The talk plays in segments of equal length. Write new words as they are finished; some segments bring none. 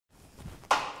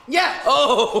Yes!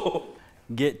 Oh!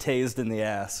 Get tased in the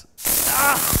ass.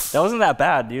 Ah, that wasn't that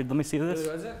bad, dude. Let me see this.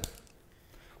 Was it?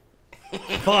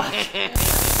 Fuck.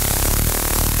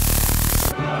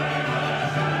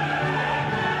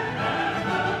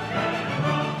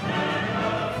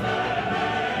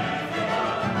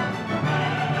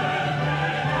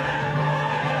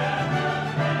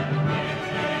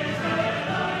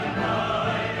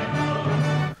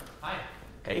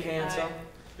 Hey, handsome.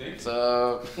 What's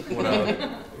up? What up?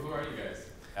 Who are you guys?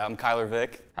 I'm Kyler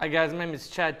Vick. Hi guys, my name is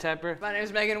Chad Tepper. My name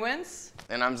is Megan Wins.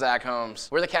 And I'm Zach Holmes.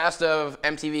 We're the cast of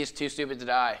MTV's Too Stupid to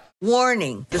Die.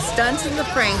 Warning, the stunts and the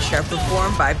pranks are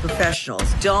performed by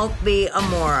professionals. Don't be a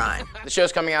moron. The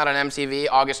show's coming out on MTV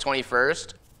August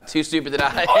 21st. Too Stupid to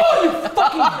Die. Oh, you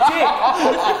fucking dick!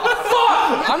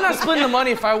 Fuck! I'm not splitting the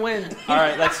money if I win. All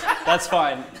right, that's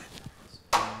fine.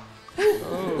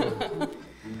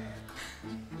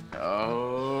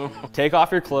 Oh. Take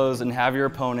off your clothes and have your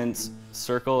opponents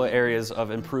circle areas of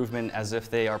improvement as if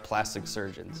they are plastic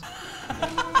surgeons.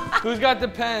 Who's got the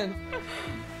pen?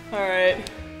 All right.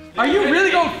 Are you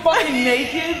really going fucking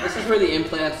naked? This is where the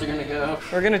implants are gonna go.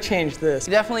 We're gonna change this.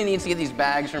 He definitely needs to get these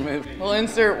bags removed. We'll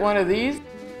insert one of these.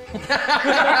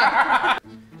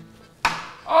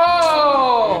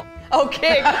 Oh!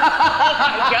 Okay.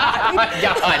 Oh my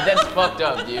god, that's fucked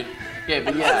up, dude. Okay,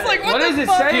 but yeah. It's like, What does it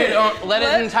say? Dude, don't let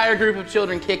an entire group of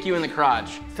children kick you in the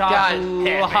crotch. Stop God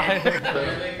lying. damn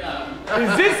it.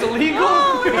 Is this illegal?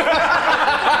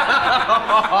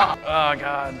 Oh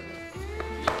god.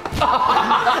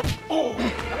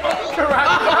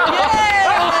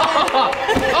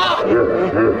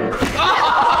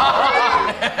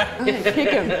 Kick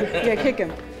him. Yeah, kick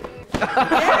him.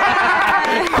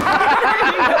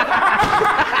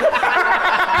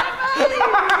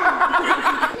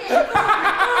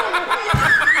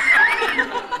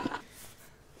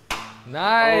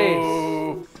 Nice.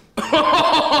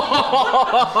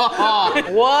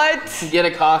 What? Get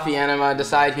a coffee enema,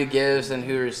 decide who gives and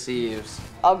who receives.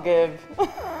 I'll give.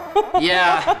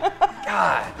 Yeah.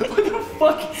 God. What the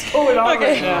fuck is going on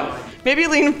right now? Maybe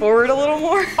lean forward a little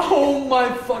more. Oh my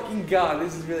fucking god,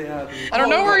 this is really happening. I don't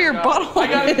know where your bottle I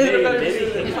got is. it.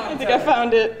 I think I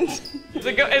found it. Is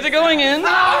it going in?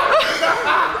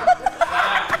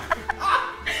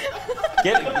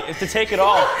 You have to take it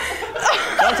off.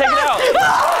 Don't take it out.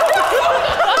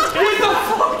 Get the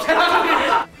fuck out of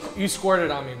here! You squirted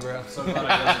on me, bro. So glad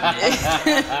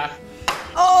I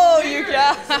Oh, you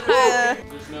got it.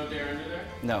 There's no dare under there?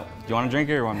 No. Do you want to drink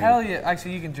it or want me? Hell yeah.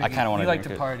 Actually, you can drink I kinda it. wanna You like drink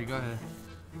to it. party. Go ahead.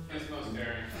 Who's most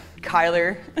daring?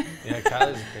 Kyler. Yeah,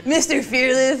 Kyler's a good. Mr.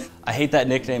 Fearless. I hate that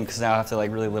nickname because now I have to like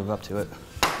really live up to it.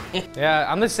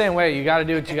 Yeah, I'm the same way. You gotta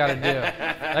do what you gotta do.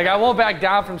 Like, I won't back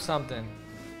down from something.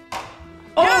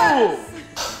 Oh!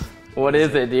 What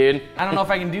is it, dude? I don't know if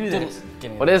I can do this.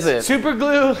 What is it? Super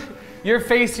glue your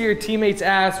face to your teammate's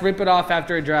ass, rip it off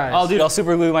after it dries. Oh, dude, I'll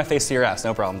super glue my face to your ass.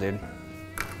 No problem, dude.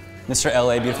 Mr.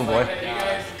 LA, beautiful boy.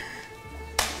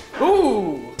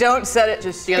 Ooh! Don't set it.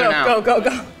 Just Together go, now. go, go,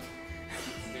 go.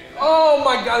 Oh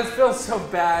my god, this feels so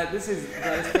bad. This feels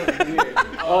weird.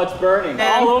 Oh, it's burning.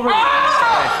 All over me.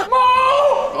 Ah!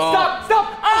 Mo! Stop,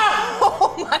 stop! Ah!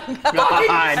 Oh my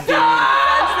god.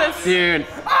 God, That's dude.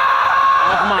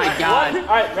 Oh my god. All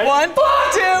right, ready? 1, 2,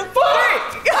 3.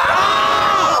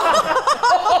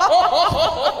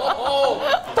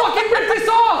 Fucking rip this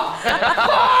off!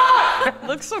 It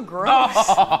looks so gross.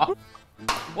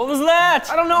 What was that?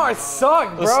 I don't know, I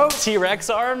suck, bro. Those T-Rex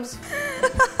arms?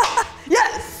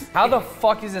 Yes. How the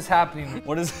fuck is this happening?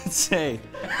 What does it say?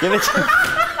 Give it to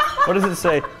What does it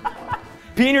say?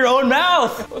 Pee in your own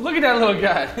mouth! Look at that little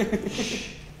guy. It's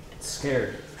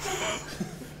scared.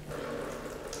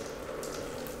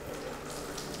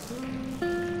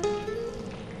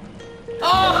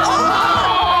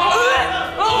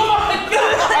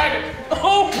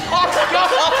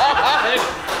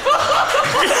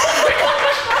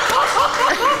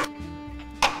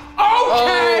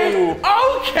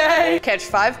 Okay! Catch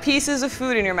 5 pieces of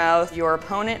food in your mouth. Your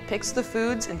opponent picks the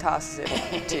foods and tosses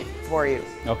it for you.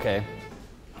 Okay.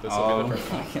 This will be the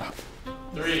first one.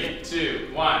 3, 2,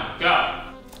 1, go.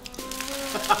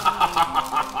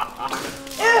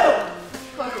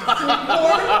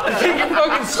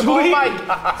 Fucking sweet. Oh my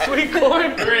god. Sweet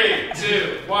corn. 3,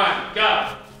 2, 1,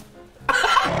 go.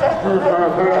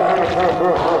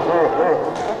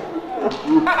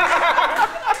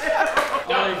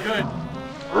 Really good.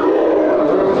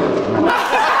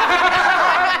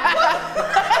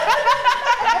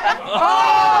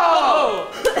 Oh!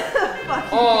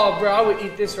 Oh, bro, I would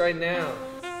eat this right now.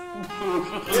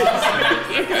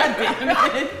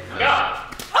 Go.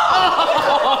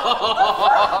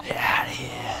 Get out of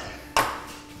here.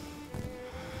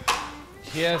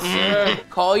 Yes, sir.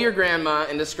 Call your grandma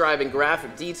and describe in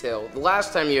graphic detail the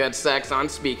last time you had sex on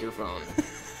speakerphone.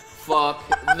 Fuck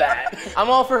that. I'm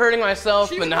all for hurting myself,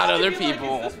 but not other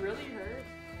people. Does this really hurt?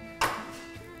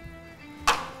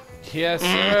 Yes,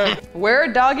 sir. Wear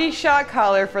a doggy shot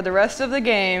collar for the rest of the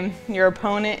game. Your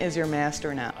opponent is your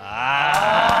master now.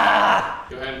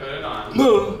 Go ahead and put it on.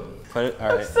 Put it,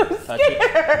 all right. So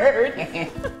scared. I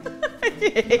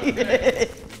hate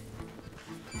it.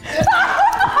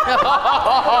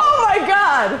 Oh my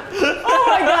god! Oh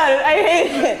my god! I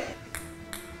hate it.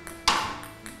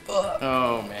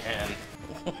 Oh man.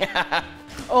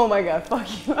 Oh my god!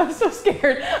 Fuck you! I'm so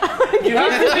scared. I'm gonna give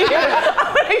it to you.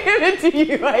 I'm gonna give it to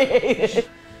you. I hate it.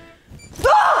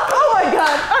 Oh my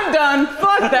god! I'm done.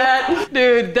 Fuck that,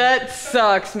 dude. That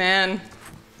sucks, man.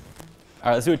 All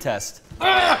right, let's do a test.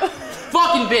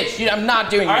 Fucking bitch, dude, I'm not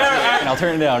doing this. And I'll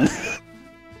turn it down.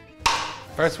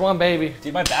 First one, baby.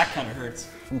 Dude, my back kind of hurts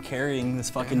from carrying this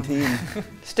fucking team.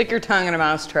 Stick your tongue in a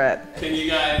mouse trap. Can you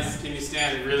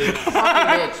stand really? Fucking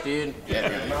bitch, dude.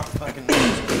 Yeah, not fucking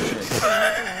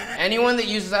bitch. Anyone that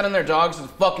uses that on their dogs is a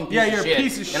fucking piece of shit. you're a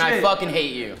piece of And I shit. fucking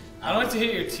hate you. I don't like to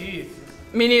hit your teeth.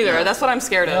 Me neither. That's what I'm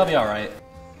scared That'll of. be all right.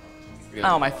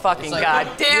 Oh my fucking like- god.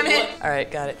 Damn it. All right,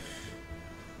 got it.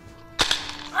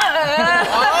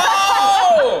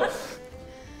 Oh!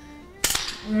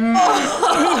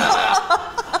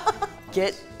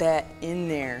 Get that in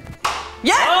there.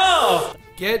 Yes! Oh!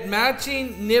 Get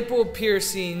matching nipple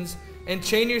piercings and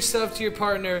chain yourself to your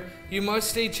partner. You must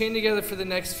stay chained together for the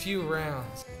next few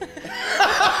rounds.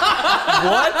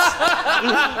 What?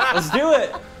 Let's do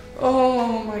it.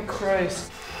 Oh my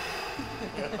Christ.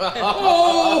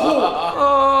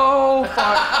 Oh, fuck.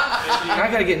 I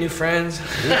gotta get new friends.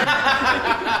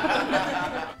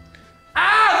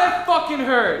 That fucking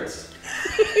hurts.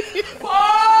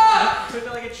 Fuck! Put it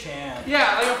like a champ.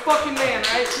 Yeah, like a fucking man,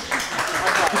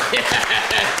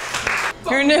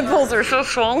 right? Your nipples are so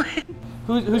swollen.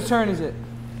 Whose turn is it?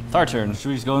 It's our turn. Should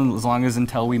we just go as long as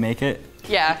until we make it?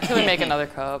 Yeah, can we make another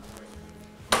cup?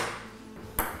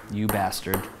 You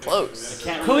bastard. Close.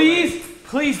 Please,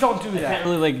 please don't do that.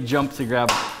 Really like jump to grab.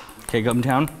 Okay, go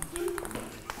down.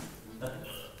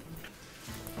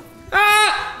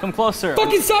 Ah! Come closer.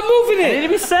 Fucking stop moving I need it! to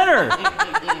be center.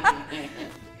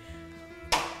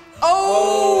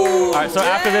 Oh! All right, so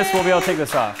after this, we'll be able to take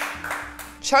this off.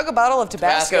 Chug a bottle of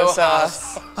Tabasco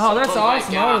sauce. Oh, that's Oh my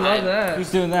awesome. I would God. love that.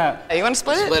 Who's doing that? Hey, you want to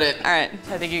split it? Split it. All right.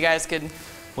 I think you guys could.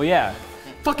 Well, yeah.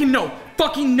 Fucking no.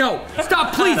 Fucking no.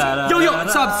 Stop, please. Yo, yo.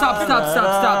 Stop, stop, stop, stop,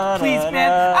 stop. Please, man.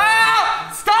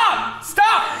 Ah! Stop!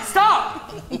 Stop!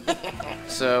 Stop!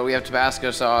 So we have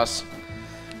Tabasco sauce.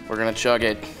 We're gonna chug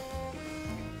it.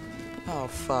 Oh,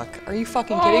 fuck. Are you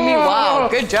fucking kidding me? Wow,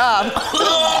 good job.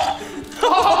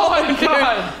 Oh my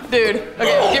god. Dude,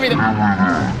 okay, give me the.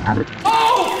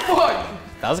 Oh, fuck.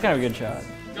 That was kind of a good shot.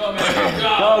 Go, man.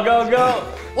 Go, go, go.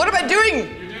 What am I doing?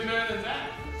 You're doing better than that.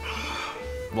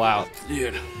 Wow.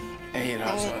 Dude, I hate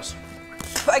hot sauce.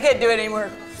 I can't do it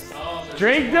anymore. Oh,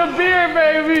 Drink the beer,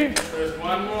 baby. there's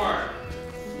one more.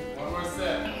 One more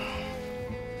sip.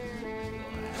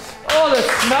 Oh, the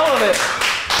smell of it.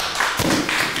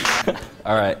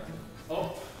 All right.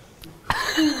 Oh.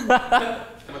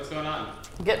 What's going on?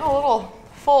 I'm getting a little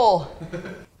full.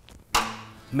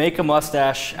 Make a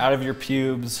mustache out of your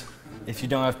pubes. If you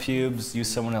don't have pubes, use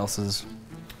someone else's.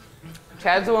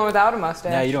 Chad's the one without a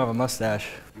mustache. Yeah, you don't have a mustache.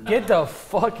 Get the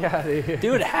fuck out of here.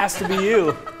 Dude, it has to be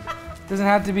you. Doesn't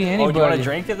have to be anybody. Oh, do you want to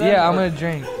drink it then? Yeah, I'm gonna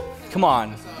drink. Come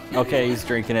on. Okay, he's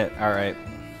drinking it. All right.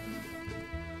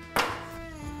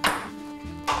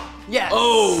 Yes.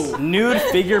 Oh! Nude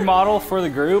figure model for the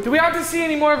group. Do we have to see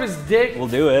any more of his dick? We'll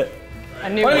do it. I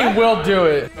knew What do you mean, we'll do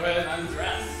it? Go ahead and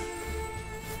undress.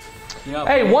 You know,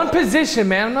 Hey, one position,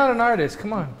 man. I'm not an artist.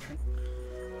 Come on.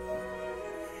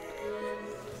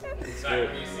 Zach,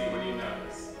 what do you see? What do you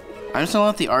notice? I'm just gonna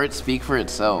let the art speak for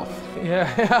itself.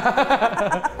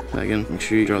 Yeah. Megan, make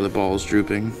sure you draw the balls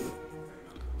drooping.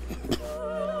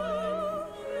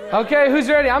 Okay, who's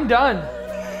ready? I'm done.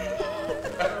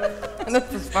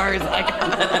 That's as far as I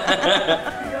can.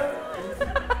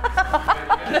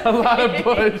 A lot of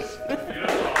push.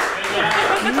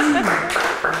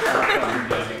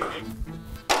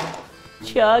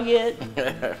 Chug it.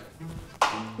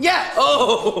 Yeah!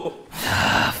 Oh!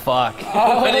 fuck.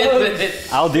 What is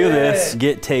it? I'll do this.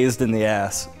 Get tased in the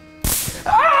ass.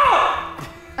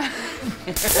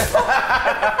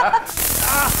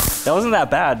 That wasn't that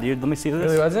bad, dude. Let me see this.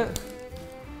 Really wasn't?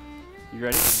 You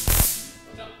ready?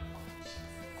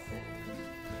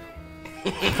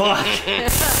 Fuck.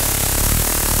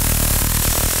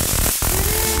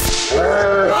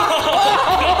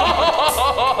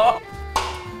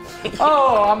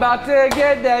 Oh, I'm about to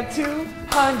get that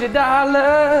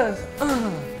 $200.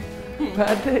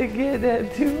 About to get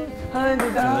that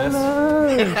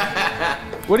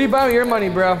 $200. What do you buy with your money,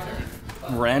 bro?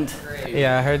 Rent.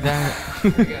 Yeah, I heard that.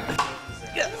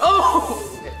 Oh!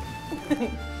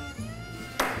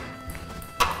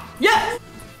 Yes!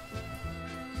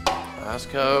 Last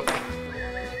cup. No!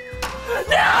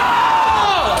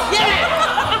 Yes!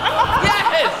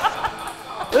 Yes!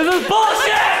 This is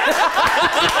bullshit!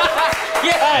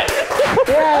 Yes!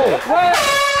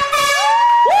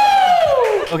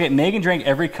 Okay, Megan drank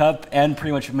every cup and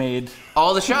pretty much made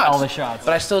All the shots. all the shots.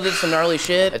 But I still did some gnarly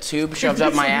shit. A tube shoved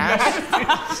up my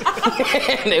ass.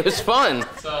 And it was fun.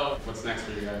 So, what's next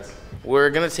for you guys? We're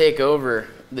gonna take over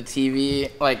the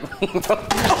TV, like,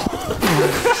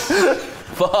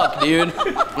 fuck, dude.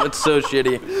 That's so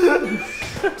shitty.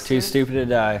 Too stupid to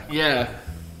die. Yeah.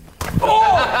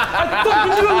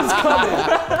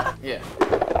 Yeah.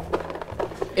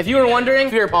 If you were wondering,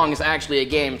 beer pong is actually a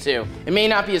game too. It may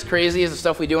not be as crazy as the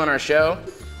stuff we do on our show,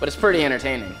 but it's pretty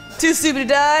entertaining. Too Stupid to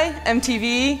Die,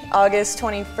 MTV, August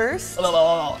 21st.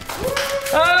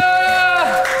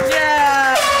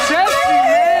 Yeah!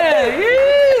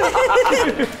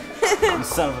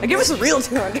 Son of a Give us a real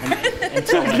 200.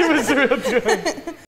 bitch.